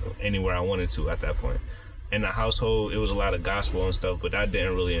heard anywhere I wanted to at that point. In the household, it was a lot of gospel and stuff, but that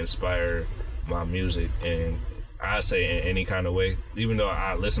didn't really inspire my music, and I say in any kind of way, even though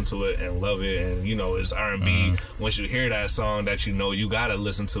I listen to it and love it, and it's R&B. Once you hear that song, that you gotta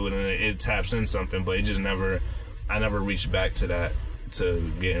listen to it, and it taps in something. But it just I never reached back to that to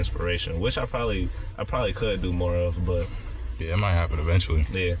get inspiration, which I probably could do more of. But yeah, it might happen eventually.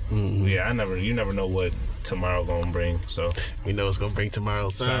 Yeah, you never know what tomorrow gonna bring. So we know it's gonna bring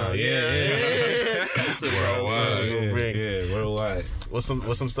tomorrow's sound. Yeah. Worldwide. Yeah, worldwide. What's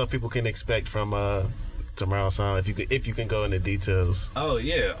some stuff people can expect from tomorrow's sound, if you can go into details? Oh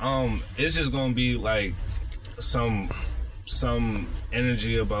yeah, it's just gonna be like some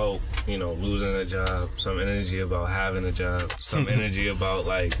energy about losing a job, some energy about having a job, some energy about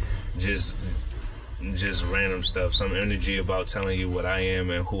like just random stuff, some energy about telling you what I am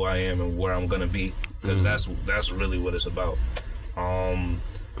and who I am and where I'm gonna be, because that's really what it's about.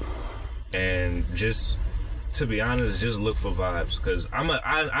 And just to be honest, just look for vibes, because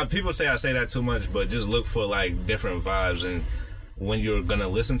people say I say that too much, but just look for like different vibes, and when you're gonna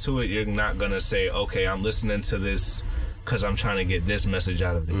listen to it, you're not gonna say, okay, I'm listening to this because I'm trying to get this message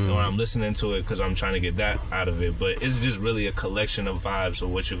out of it, or I'm listening to it because I'm trying to get that out of it. But it's just really a collection of vibes of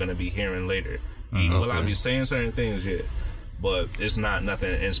what you're gonna be hearing later. Will I be saying certain things? Yeah, but it's not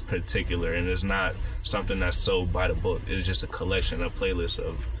nothing in particular, and it's not something that's so by the book. It's just a collection, a playlist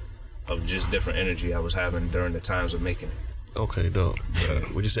of just different energy I was having during the times of making it. Okay, dope.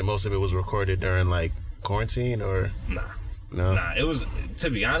 Would you say most of it was recorded during like quarantine, or Nah. No? Nah, it was, to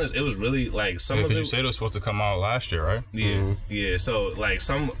be honest, it was really like some of it. You said it was supposed to come out last year, right? Yeah, yeah. So like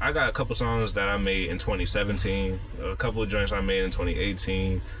I got a couple songs that I made in 2017, a couple of joints I made in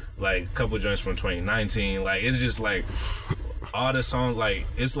 2018, like a couple of joints from 2019. Like it's just like all the songs, like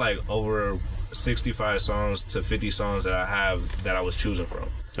it's like over 65 songs to 50 songs that I have that I was choosing from.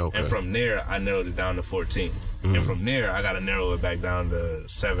 Okay. And from there, I narrowed it down to 14. And from there, I got to narrow it back down to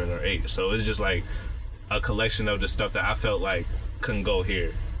 7 or 8. So it's just like a collection of the stuff that I felt like couldn't go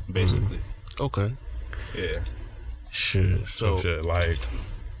here, basically. Okay. Yeah. Sure. So, like,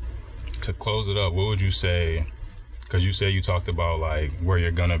 to close it up, what would you say? Because you said you talked about like where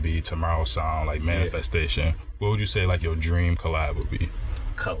you're gonna be tomorrow's sound, like manifestation. Yeah. What would you say like your dream collab would be?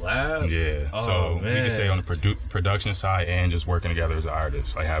 Collab? Yeah. Oh, so man. we can say on the production side and just working together as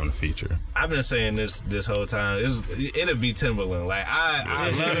artists, like having a feature. I've been saying this whole time. It'll be Timberland. Like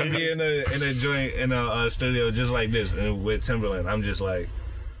I love to be in a joint in a studio just like this, and with Timberland, I'm just like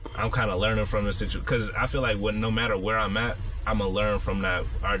I'm kind of learning from the situation, because I feel like no matter where I'm at, I'm gonna learn from that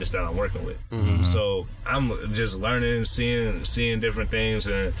artist that I'm working with. Mm-hmm. So I'm just learning, seeing different things,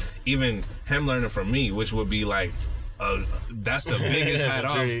 and even him learning from me, which would be like. That's the biggest hat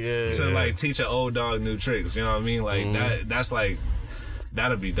off to like teach an old dog new tricks. You know what I mean? Like that's like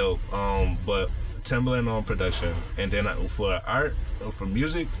that'll be dope. But Timberland on production, and then for art, for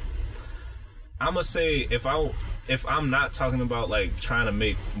music, I'm gonna say if I'm not talking about like trying to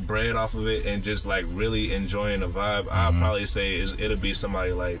make bread off of it and just like really enjoying the vibe, I'll probably say it'll be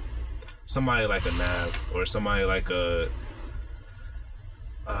somebody like a Nav, or somebody like a.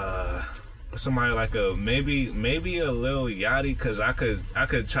 Somebody like a maybe a Lil Yachty, because I could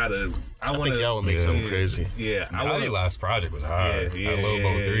try to. I think y'all would make something crazy. Yeah, Yachty last project was hard. Yeah,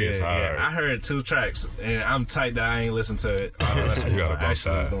 Loverboi 3 is hard. Yeah. I heard 2 tracks, and I'm tight that I ain't listened to it. That's you gotta bump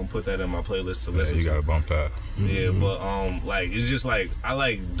that. Gonna put that in my playlist to listen to. You gotta bump that. Yeah, but like it's just like I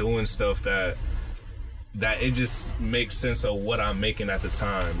like doing stuff that it just makes sense of what I'm making at the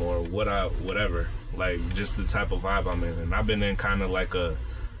time, or whatever. Like just the type of vibe I'm in, and I've been in kind of like a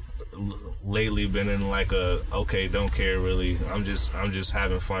lately been in like a okay, don't care really. I'm just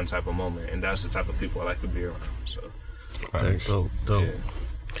having fun type of moment, and that's the type of people I like to be around. So, Dope. yeah.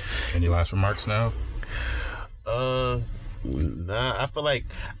 Any last remarks now? Nah, I feel like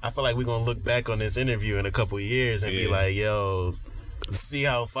we're gonna look back on this interview in a couple of years and be like, yo, see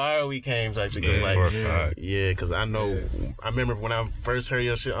how far we came, type shit. Because I know, I remember when I first heard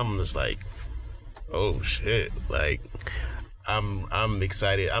your shit, I'm just like, oh shit, like I'm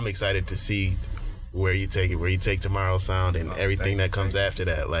excited. I'm excited to see where you take it, where you take Tomorrow's sound and everything that comes after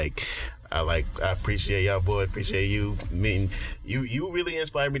that. Like, I appreciate y'all, boy. Appreciate you. You really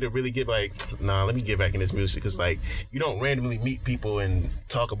inspired me to really get like, nah, let me get back in this music, because like you don't randomly meet people and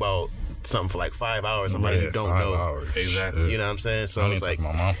talk about something for like 5 hours. Somebody you don't know. Hours. Exactly. You know what I'm saying? So I it's like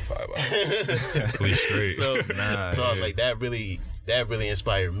my mom for 5 hours. Please straight. so I was like, that really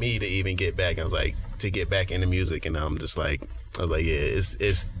inspired me to even get back. I was like, to get back into music, and I'm just like, I was like, yeah,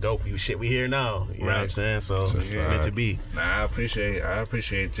 it's dope. Shit, we here now. You know what I'm saying? So it's meant to be. Nah, I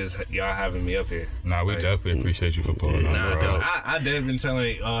appreciate just y'all having me up here. Nah, we definitely appreciate you for pulling on. I did been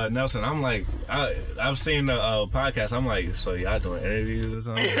telling Nelson, I'm like, I've seen the podcast. I'm like, so y'all doing interviews or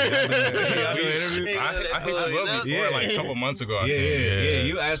something? Y'all doing interviews? I hit you up before, like a couple months ago. Yeah.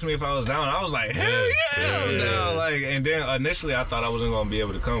 You asked me if I was down. I was like, hell yeah, I'm down. Like, and then initially I thought I wasn't gonna be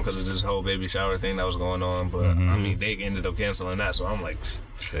able to come because of this whole baby shower thing that was going on. But I mean, they ended up canceling that, so I'm like,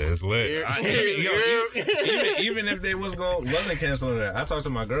 shit, it's lit. Even if they wasn't canceling that, I talked to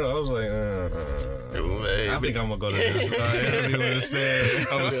my girl. I was like, I think I'm gonna go to this interview instead.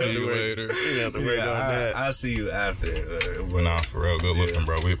 I'm gonna see you later. You have to work on that. I'll see you after. Nah, for real, good looking,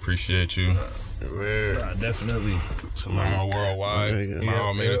 bro. We appreciate you. Definitely. Tomorrow worldwide.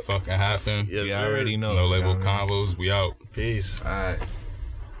 Tomorrow made it fucking happen. Yes, I already know. No Label Convos. We out. Peace. All right.